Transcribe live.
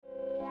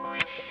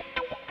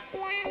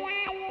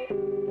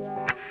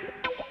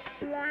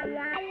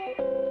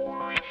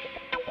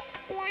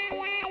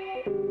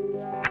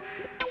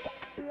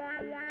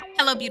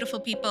Hello, beautiful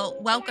people.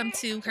 Welcome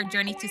to Her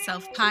Journey to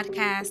Self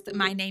podcast.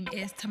 My name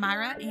is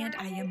Tamara and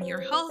I am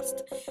your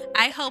host.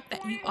 I hope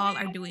that you all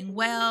are doing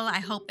well. I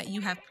hope that you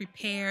have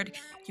prepared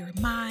your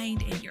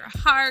mind and your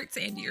hearts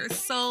and your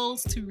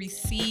souls to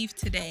receive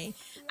today.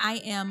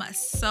 I am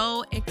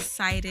so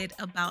excited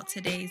about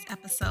today's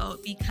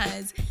episode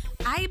because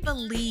I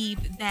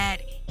believe that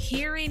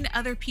hearing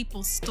other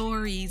people's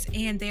stories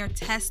and their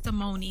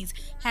testimonies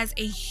has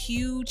a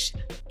huge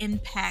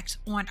impact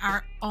on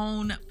our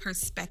own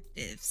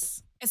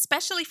perspectives.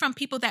 Especially from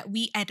people that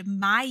we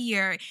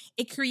admire,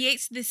 it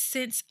creates this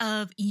sense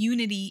of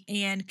unity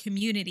and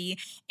community.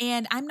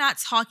 And I'm not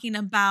talking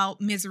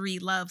about misery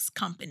loves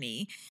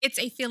company. It's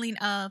a feeling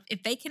of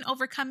if they can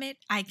overcome it,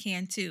 I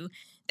can too.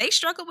 They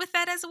struggle with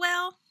that as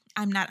well.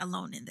 I'm not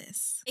alone in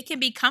this. It can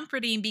be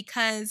comforting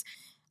because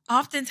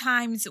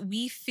oftentimes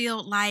we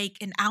feel like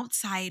an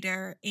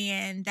outsider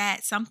and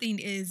that something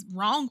is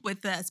wrong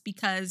with us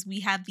because we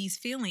have these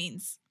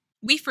feelings.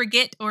 We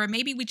forget, or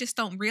maybe we just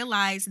don't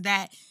realize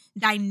that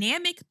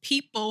dynamic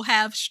people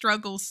have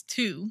struggles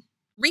too.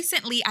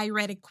 Recently, I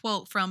read a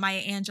quote from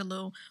Maya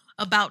Angelou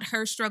about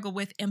her struggle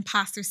with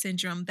imposter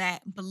syndrome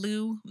that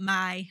blew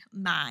my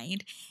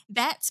mind.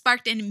 That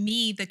sparked in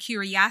me the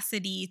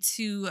curiosity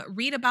to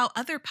read about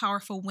other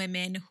powerful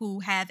women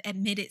who have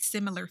admitted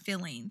similar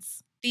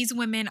feelings. These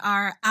women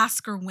are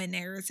Oscar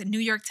winners, New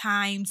York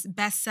Times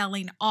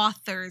bestselling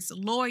authors,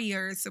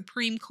 lawyers,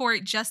 Supreme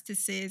Court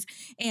justices,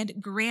 and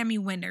Grammy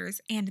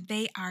winners, and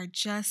they are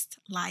just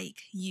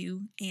like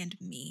you and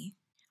me.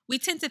 We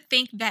tend to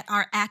think that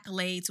our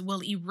accolades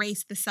will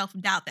erase the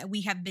self-doubt that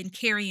we have been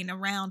carrying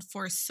around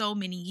for so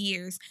many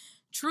years.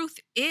 Truth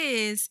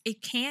is,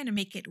 it can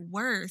make it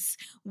worse.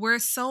 We're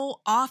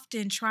so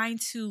often trying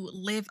to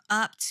live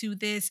up to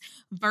this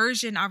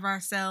version of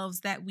ourselves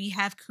that we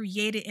have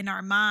created in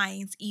our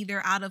minds,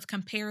 either out of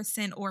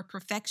comparison or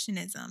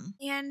perfectionism.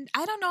 And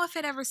I don't know if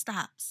it ever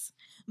stops,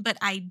 but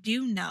I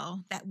do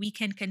know that we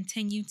can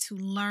continue to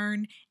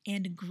learn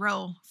and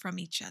grow from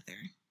each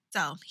other.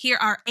 So, here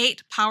are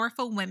 8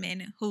 powerful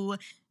women who,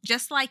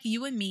 just like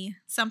you and me,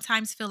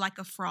 sometimes feel like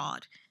a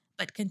fraud,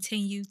 but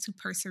continue to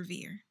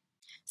persevere.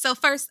 So,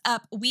 first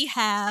up, we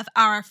have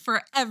our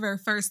forever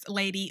First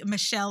Lady,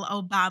 Michelle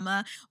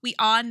Obama. We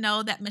all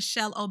know that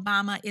Michelle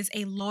Obama is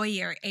a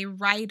lawyer, a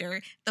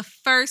writer, the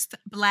first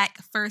Black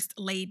First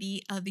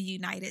Lady of the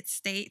United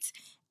States,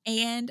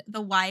 and the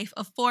wife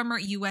of former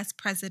U.S.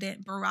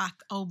 President Barack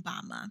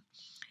Obama.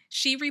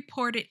 She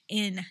reported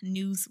in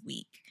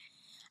Newsweek,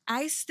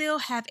 "I still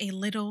have a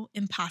little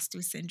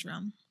imposter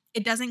syndrome.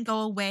 It doesn't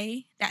go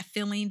away, that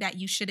feeling that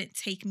you shouldn't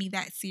take me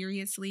that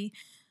seriously.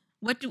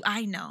 What do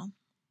I know?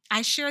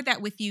 I share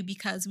that with you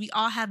because we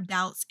all have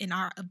doubts in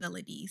our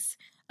abilities,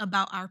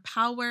 about our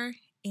power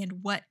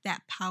and what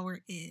that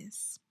power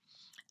is."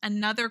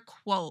 Another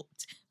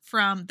quote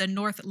from the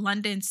North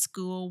London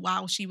School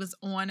while she was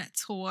on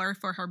tour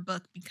for her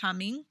book,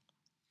 Becoming.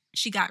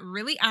 She got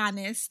really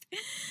honest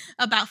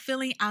about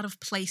feeling out of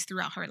place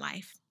throughout her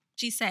life.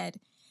 She said,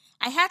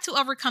 "I had to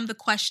overcome the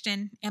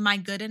question, am I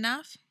good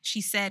enough?"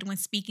 she said when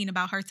speaking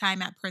about her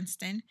time at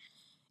Princeton.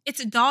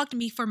 "It's dogged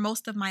me for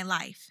most of my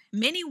life.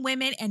 Many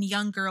women and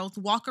young girls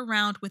walk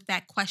around with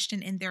that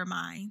question in their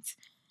minds.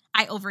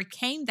 I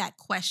overcame that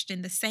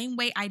question the same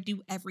way I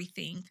do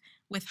everything,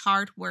 with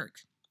hard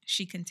work,"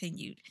 she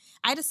continued.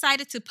 "I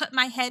decided to put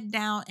my head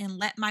down and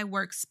let my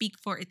work speak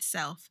for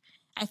itself.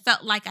 I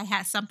felt like I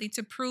had something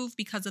to prove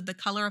because of the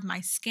color of my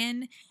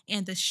skin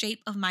and the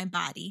shape of my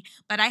body,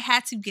 but I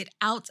had to get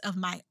out of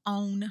my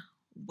own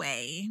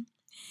way."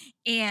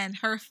 And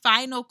her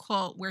final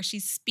quote, where she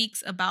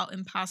speaks about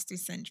imposter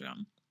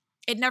syndrome: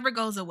 "It never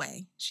goes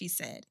away," she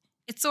said.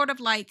 "It's sort of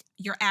like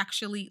you're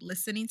actually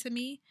listening to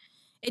me.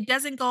 It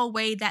doesn't go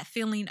away, that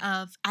feeling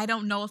of, I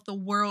don't know if the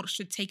world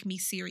should take me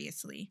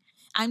seriously.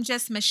 I'm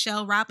just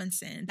Michelle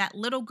Robinson, that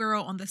little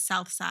girl on the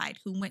South Side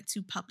who went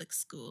to public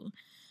school."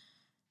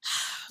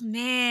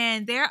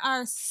 Man, there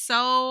are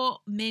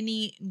so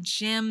many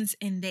gems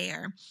in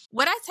there.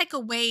 What I take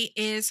away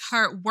is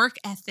her work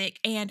ethic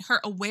and her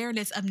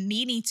awareness of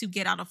needing to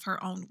get out of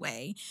her own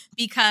way.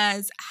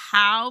 Because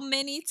how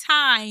many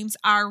times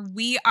are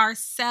we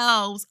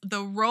ourselves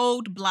the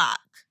roadblock?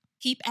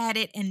 Keep at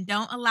it and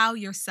don't allow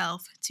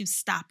yourself to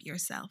stop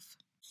yourself.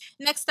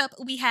 Next up,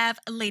 we have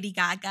Lady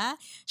Gaga.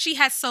 She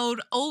has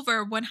sold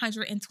over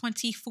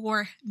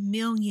 124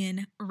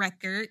 million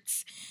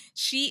records.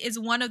 She is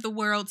one of the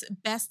world's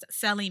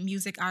best-selling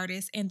music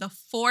artists and the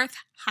 4th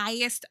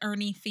highest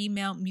earning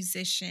female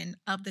musician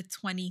of the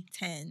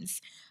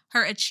 2010s.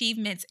 Her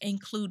achievements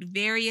include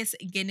various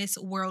Guinness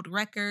World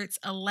Records,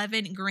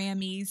 11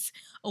 Grammys,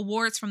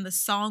 awards from the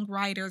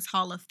Songwriters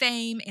Hall of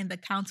Fame and the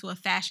Council of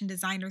Fashion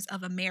Designers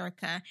of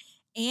America,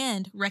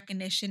 and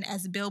recognition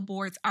as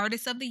Billboard's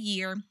Artist of the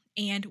Year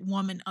and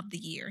Woman of the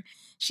Year.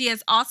 She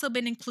has also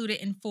been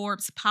included in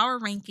Forbes Power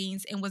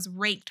Rankings and was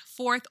ranked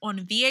fourth on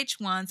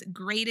VH1's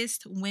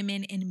Greatest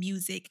Women in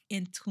Music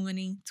in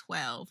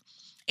 2012.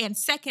 And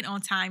second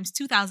on Time's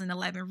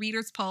 2011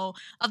 Readers Poll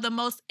of the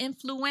most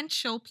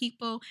influential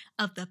people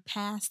of the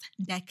past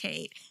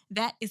decade.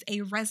 That is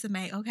a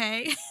resume,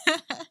 okay?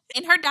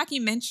 In her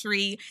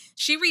documentary,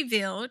 she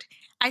revealed,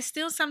 I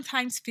still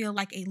sometimes feel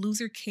like a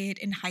loser kid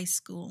in high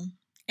school.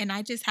 And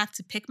I just have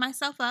to pick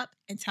myself up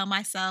and tell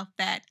myself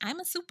that I'm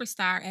a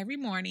superstar every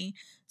morning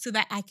so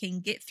that I can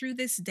get through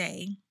this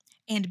day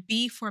and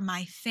be for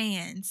my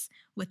fans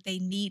what they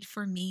need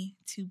for me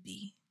to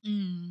be.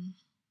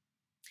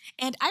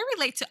 And I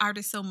relate to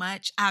artists so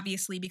much,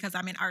 obviously, because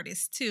I'm an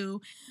artist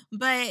too.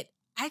 But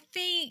I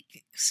think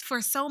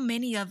for so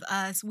many of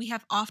us, we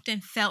have often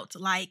felt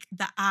like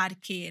the odd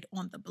kid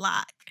on the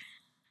block.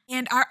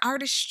 And our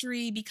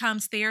artistry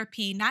becomes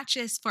therapy, not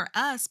just for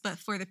us, but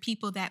for the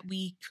people that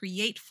we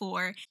create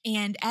for.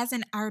 And as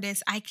an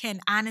artist, I can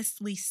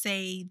honestly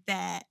say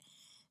that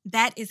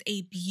that is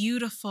a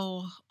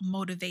beautiful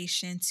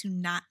motivation to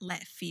not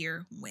let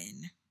fear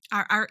win.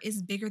 Our art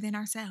is bigger than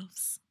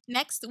ourselves.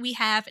 Next, we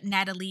have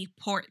Natalie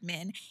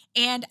Portman.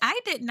 And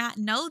I did not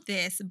know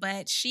this,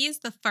 but she is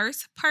the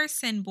first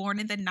person born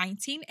in the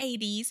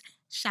 1980s,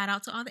 shout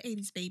out to all the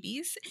 80s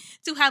babies,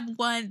 to have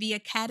won the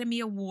Academy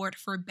Award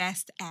for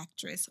Best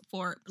Actress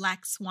for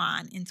Black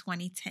Swan in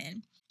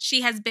 2010.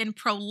 She has been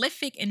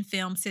prolific in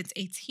film since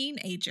a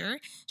teenager.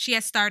 She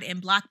has starred in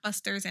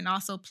blockbusters and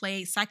also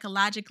played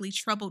psychologically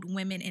troubled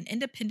women in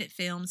independent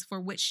films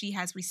for which she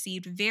has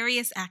received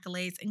various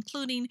accolades,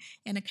 including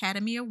an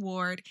Academy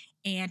Award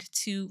and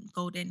 2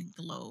 Golden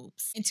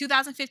Globes. In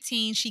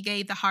 2015, she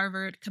gave the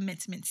Harvard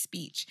commencement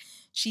speech.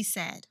 She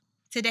said,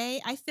 "Today,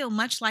 I feel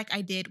much like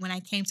I did when I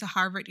came to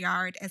Harvard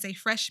Yard as a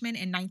freshman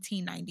in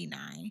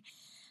 1999.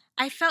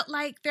 I felt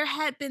like there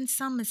had been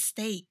some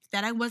mistake,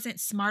 that I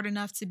wasn't smart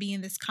enough to be in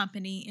this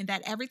company, and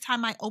that every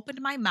time I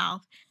opened my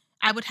mouth,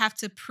 I would have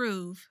to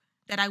prove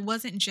that I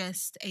wasn't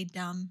just a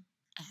dumb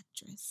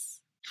actress."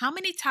 How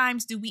many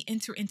times do we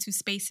enter into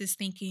spaces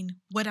thinking,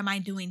 what am I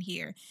doing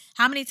here?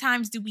 How many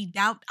times do we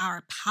doubt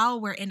our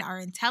power and our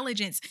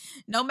intelligence?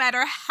 No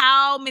matter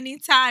how many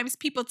times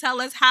people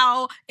tell us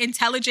how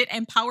intelligent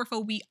and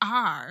powerful we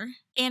are.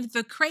 And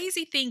the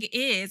crazy thing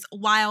is,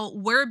 while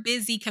we're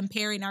busy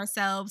comparing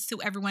ourselves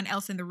to everyone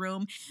else in the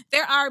room,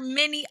 there are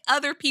many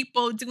other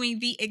people doing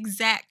the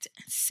exact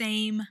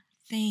same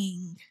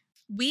thing.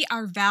 We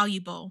are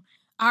valuable.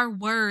 Our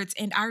words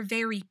and our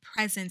very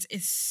presence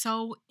is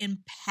so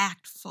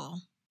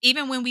impactful,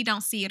 even when we don't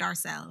see it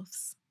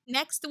ourselves.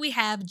 Next, we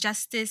have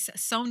Justice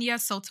Sonia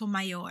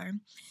Sotomayor.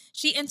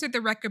 She entered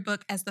the record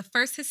book as the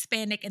first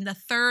Hispanic and the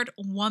third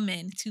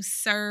woman to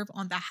serve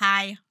on the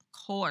High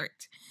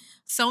Court.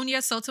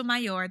 Sonia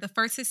Sotomayor, the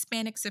first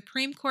Hispanic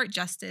Supreme Court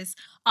justice,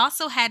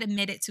 also had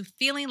admitted to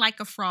feeling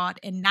like a fraud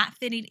and not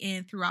fitting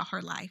in throughout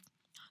her life.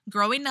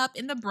 Growing up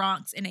in the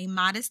Bronx in a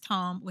modest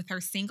home with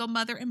her single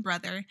mother and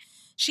brother,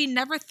 she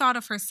never thought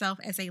of herself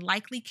as a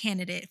likely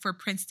candidate for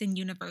Princeton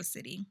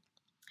University.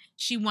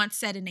 She once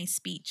said in a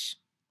speech,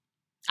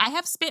 "I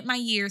have spent my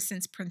years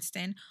since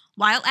Princeton,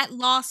 while at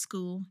law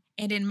school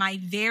and in my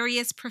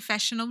various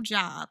professional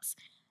jobs,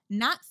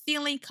 not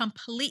feeling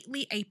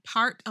completely a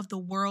part of the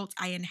world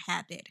I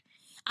inhabit.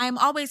 I am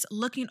always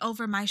looking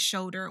over my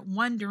shoulder,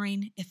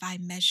 wondering if I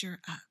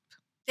measure up."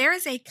 There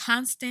is a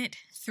constant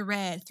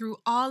thread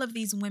through all of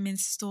these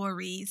women's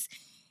stories,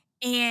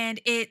 and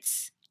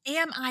it's,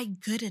 am I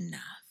good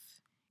enough?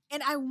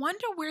 And I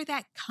wonder where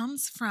that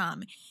comes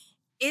from.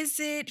 Is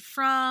it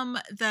from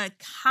the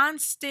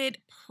constant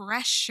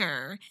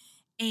pressure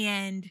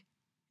and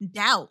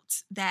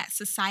doubt that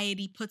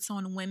society puts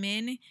on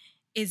women?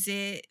 Is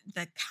it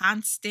the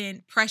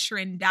constant pressure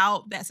and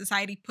doubt that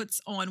society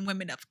puts on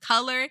women of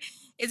color?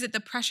 Is it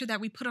the pressure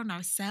that we put on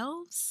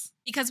ourselves?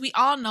 Because we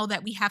all know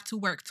that we have to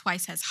work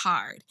twice as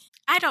hard.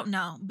 I don't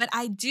know, but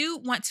I do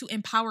want to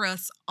empower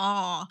us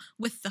all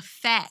with the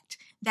fact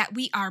that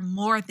we are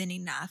more than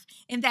enough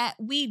and that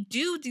we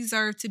do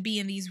deserve to be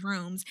in these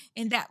rooms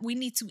and that we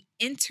need to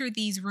enter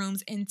these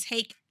rooms and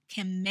take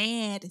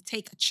command,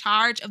 take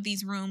charge of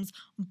these rooms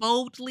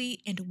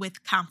boldly and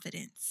with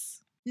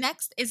confidence.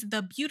 Next is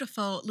the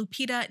beautiful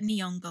Lupita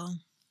Nyong'o.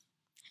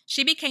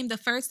 She became the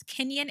first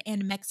Kenyan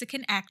and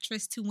Mexican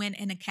actress to win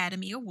an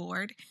Academy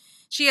Award.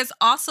 She has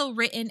also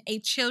written a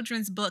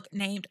children's book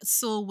named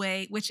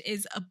Sulwe, which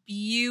is a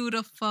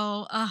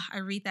beautiful, I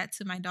read that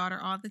to my daughter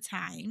all the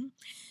time.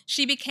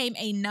 She became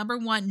a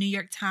 #1 New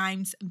York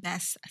Times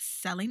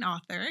best-selling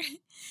author.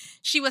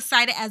 She was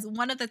cited as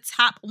one of the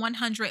top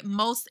 100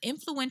 most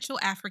influential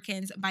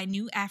Africans by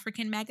New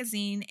African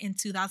magazine in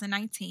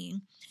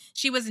 2019.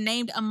 She was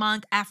named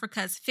among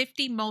Africa's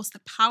 50 most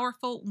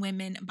powerful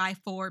women by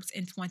Forbes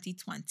in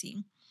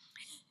 2020.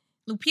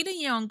 Lupita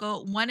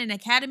Nyong'o won an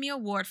Academy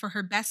Award for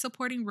her Best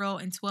Supporting Role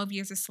in 12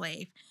 Years a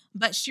Slave,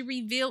 but she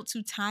revealed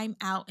to Time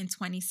Out in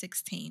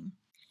 2016.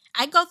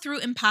 "I go through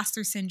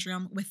imposter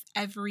syndrome with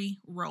every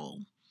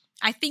role.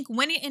 I think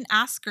winning an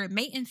Oscar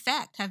may in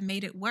fact have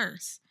made it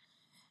worse.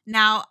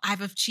 Now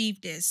I've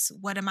achieved this.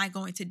 What am I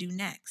going to do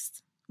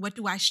next? What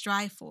do I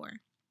strive for?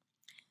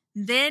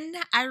 Then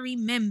I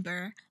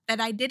remember that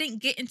I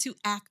didn't get into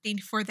acting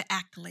for the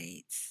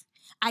accolades.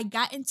 I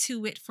got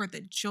into it for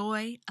the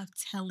joy of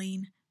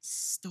telling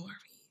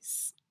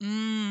stories.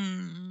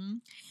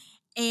 And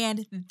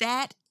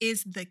that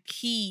is the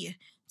key,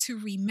 to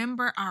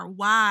remember our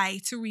why,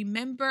 to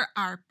remember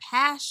our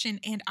passion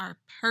and our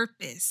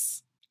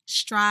purpose.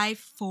 Strive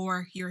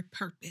for your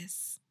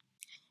purpose.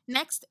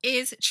 Next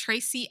is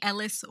Tracee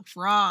Ellis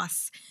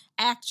Ross,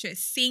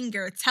 actress,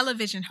 singer,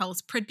 television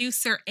host,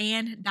 producer,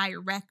 and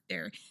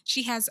director.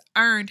 She has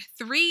earned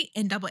 3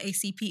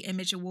 NAACP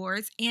Image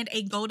Awards and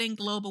a Golden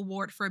Globe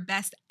Award for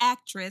Best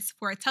Actress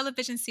for a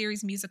television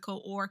series,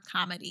 musical, or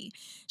comedy.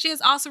 She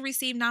has also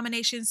received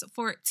nominations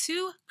for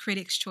 2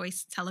 Critics'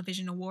 Choice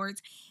Television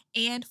Awards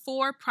and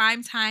 4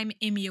 Primetime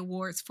Emmy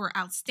Awards for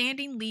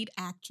Outstanding Lead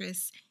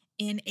Actress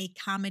in a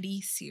Comedy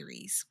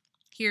Series.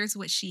 Here's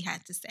what she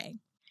had to say.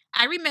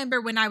 I remember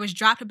when I was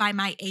dropped by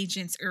my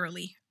agents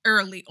early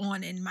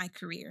on in my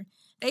career.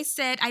 They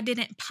said I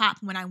didn't pop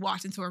when I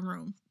walked into a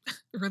room.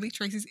 Really,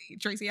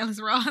 Tracee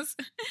Ellis Ross?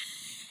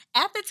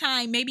 At the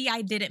time, maybe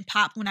I didn't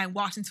pop when I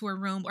walked into a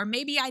room, or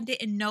maybe I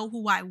didn't know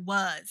who I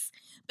was.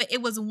 But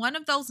it was one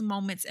of those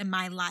moments in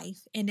my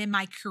life and in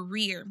my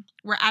career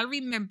where I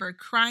remember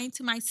crying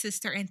to my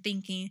sister and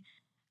thinking,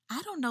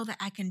 I don't know that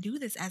I can do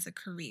this as a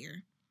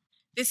career.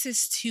 This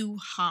is too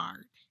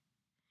hard.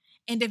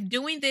 And if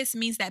doing this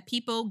means that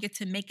people get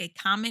to make a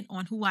comment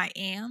on who I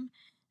am,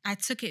 I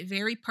took it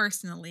very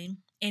personally,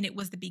 and it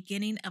was the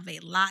beginning of a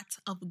lot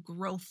of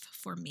growth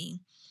for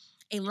me.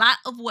 A lot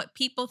of what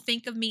people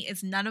think of me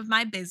is none of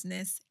my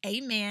business.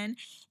 Amen.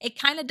 It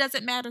kind of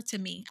doesn't matter to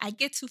me. I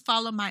get to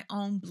follow my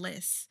own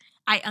bliss.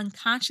 I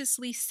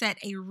unconsciously set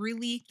a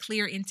really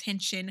clear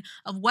intention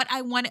of what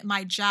I wanted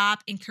my job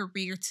and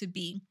career to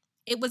be.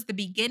 It was the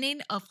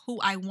beginning of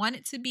who I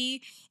wanted to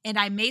be, and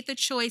I made the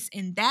choice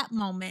in that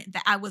moment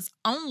that I was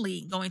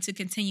only going to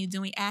continue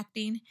doing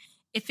acting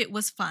if it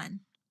was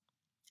fun.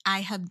 I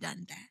have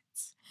done that.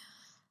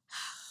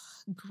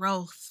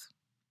 Growth.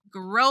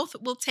 Growth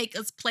will take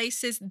us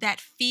places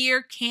that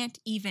fear can't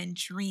even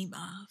dream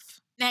of.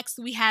 Next,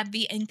 we have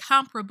the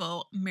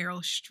incomparable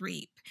Meryl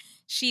Streep.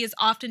 She is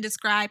often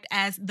described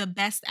as the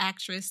best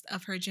actress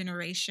of her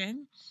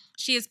generation.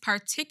 She is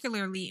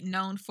particularly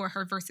known for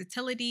her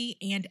versatility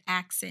and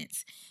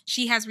accents.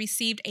 She has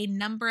received a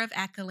number of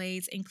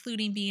accolades,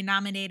 including being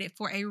nominated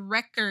for a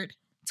record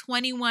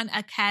 21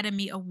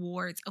 Academy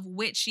Awards, of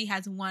which she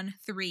has won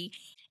 3.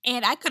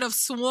 And I could have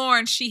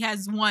sworn she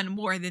has won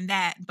more than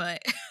that,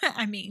 but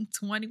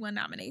 21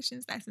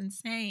 nominations, that's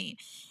insane.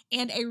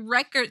 And a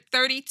record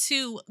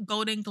 32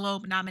 Golden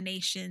Globe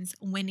nominations,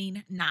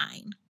 winning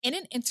 9. In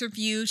an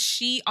interview,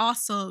 she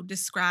also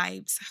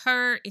describes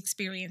her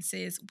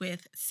experiences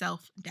with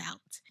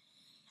self-doubt.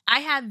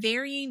 I have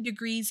varying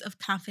degrees of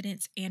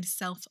confidence and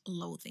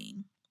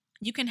self-loathing.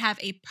 You can have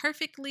a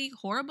perfectly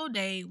horrible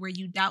day where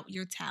you doubt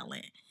your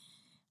talent.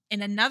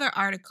 In another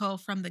article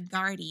from The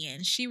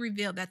Guardian, she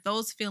revealed that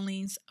those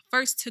feelings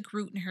first took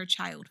root in her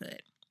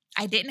childhood.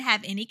 I didn't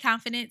have any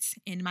confidence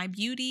in my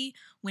beauty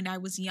when I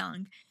was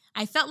young.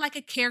 I felt like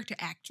a character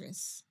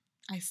actress.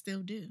 I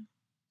still do.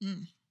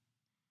 And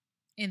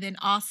then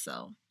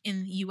also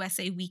in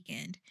USA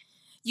Weekend,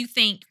 you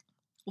think,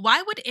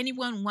 why would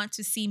anyone want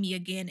to see me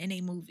again in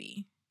a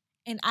movie?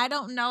 And I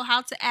don't know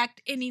how to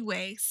act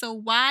anyway, so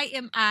why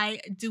am I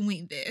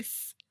doing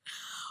this?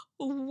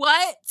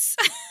 What?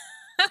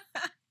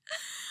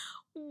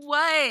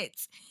 What?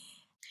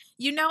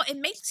 It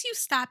makes you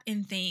stop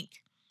and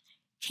think,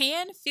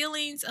 can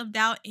feelings of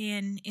doubt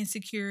and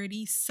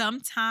insecurity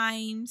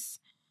sometimes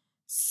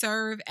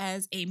serve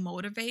as a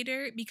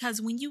motivator?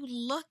 Because when you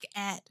look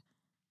at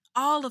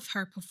all of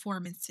her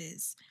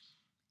performances,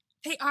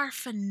 they are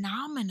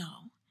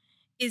phenomenal.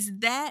 Is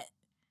that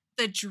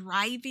the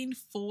driving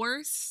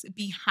force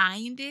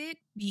behind it,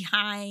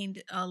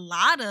 behind a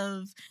lot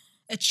of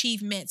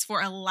achievements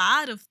for a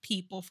lot of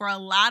people, for a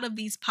lot of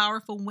these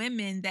powerful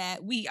women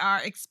that we are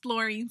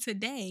exploring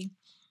today?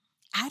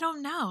 I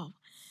don't know.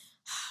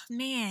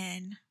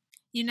 Man,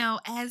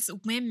 as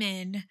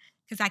women,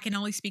 because I can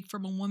only speak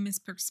from a woman's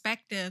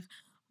perspective,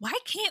 why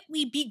can't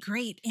we be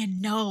great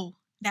and know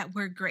that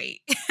we're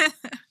great?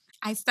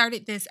 I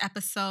started this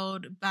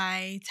episode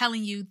by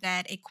telling you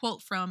that a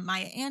quote from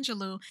Maya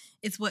Angelou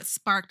is what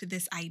sparked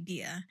this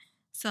idea.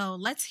 So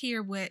let's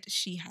hear what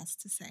she has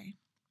to say.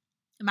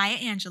 Maya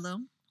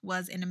Angelou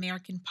was an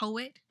American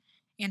poet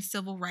and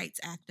civil rights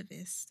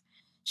activist.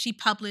 She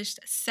published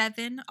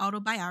 7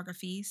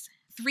 autobiographies,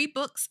 3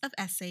 books of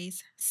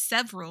essays,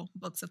 several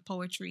books of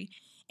poetry,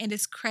 and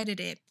is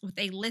credited with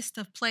a list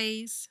of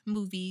plays,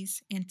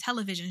 movies, and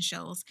television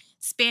shows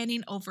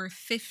spanning over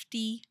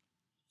 50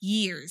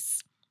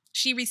 years.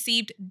 She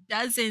received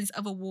dozens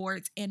of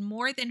awards and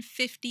more than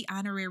 50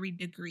 honorary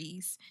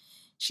degrees.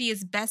 She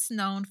is best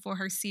known for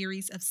her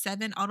series of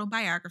 7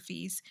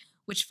 autobiographies,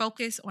 which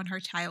focus on her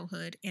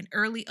childhood and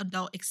early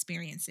adult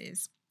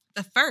experiences.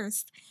 The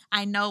first,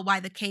 I Know Why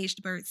the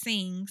Caged Bird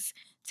Sings,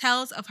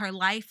 tells of her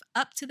life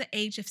up to the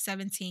age of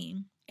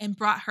 17 and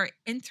brought her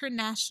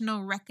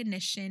international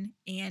recognition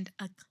and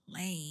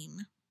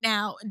acclaim.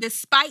 Now,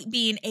 despite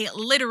being a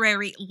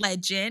literary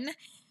legend,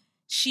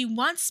 she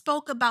once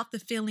spoke about the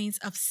feelings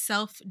of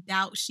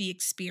self-doubt she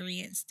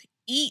experienced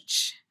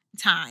each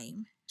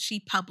time she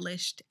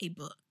published a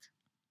book.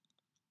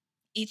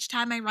 Each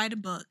time I write a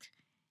book,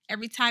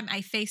 every time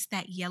I face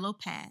that yellow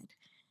pad,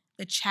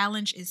 the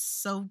challenge is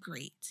so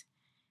great.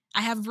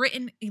 I have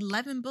written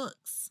 11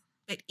 books,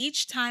 but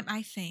each time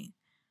I think,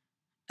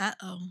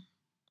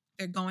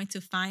 they're going to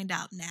find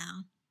out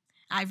now.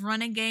 I've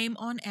run a game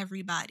on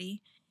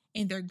everybody,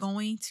 and they're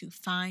going to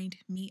find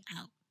me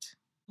out.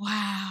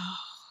 Wow.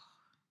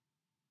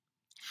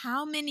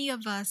 How many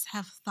of us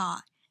have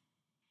thought,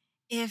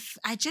 if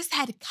I just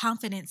had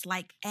confidence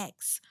like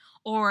X,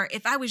 or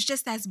if I was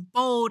just as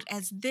bold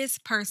as this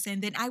person,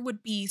 then I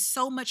would be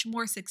so much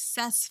more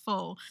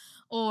successful,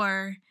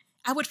 or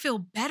I would feel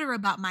better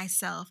about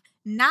myself,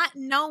 not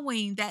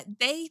knowing that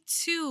they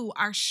too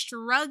are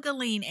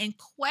struggling and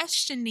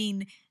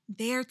questioning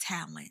their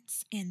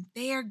talents and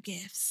their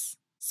gifts.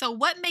 So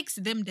what makes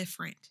them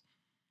different?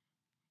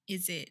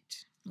 Is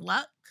it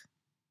luck?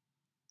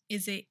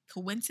 Is it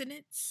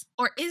coincidence?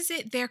 Or is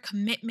it their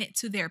commitment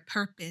to their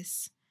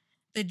purpose?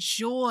 The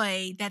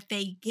joy that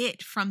they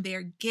get from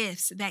their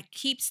gifts that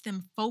keeps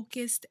them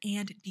focused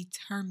and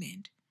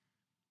determined?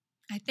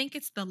 I think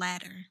it's the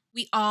latter.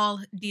 We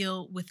all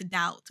deal with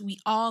doubt. We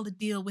all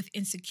deal with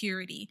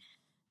insecurity.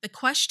 The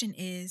question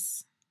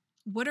is,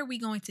 what are we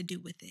going to do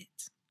with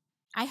it?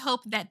 I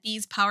hope that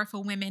these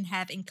powerful women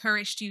have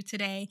encouraged you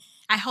today.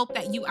 I hope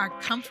that you are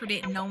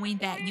comforted knowing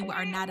that you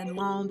are not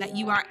alone, that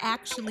you are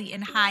actually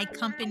in high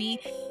company,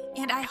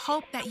 and I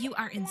hope that you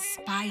are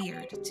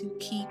inspired to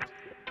keep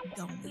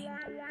going.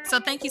 So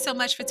thank you so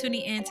much for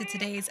tuning in to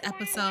today's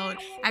episode.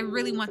 I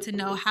really want to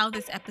know how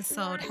this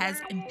episode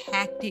has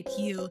impacted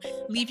you.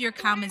 Leave your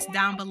comments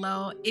down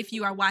below if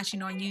you are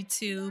watching on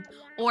YouTube,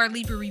 or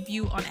leave a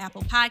review on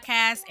Apple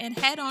Podcasts, and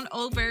head on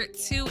over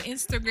to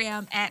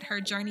Instagram at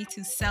Her Journey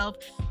to Self.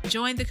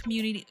 Join the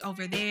community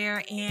over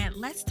there and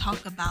let's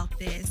talk about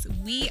this.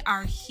 We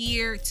are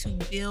here to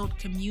build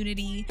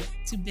community,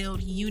 to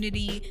build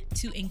unity,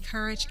 to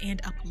encourage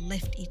and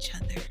uplift each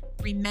other.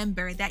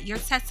 Remember that your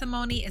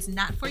testimony is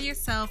not for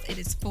yourself, it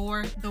is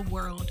for the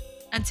world.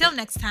 Until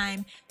next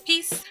time,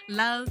 peace,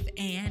 love,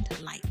 and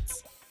light.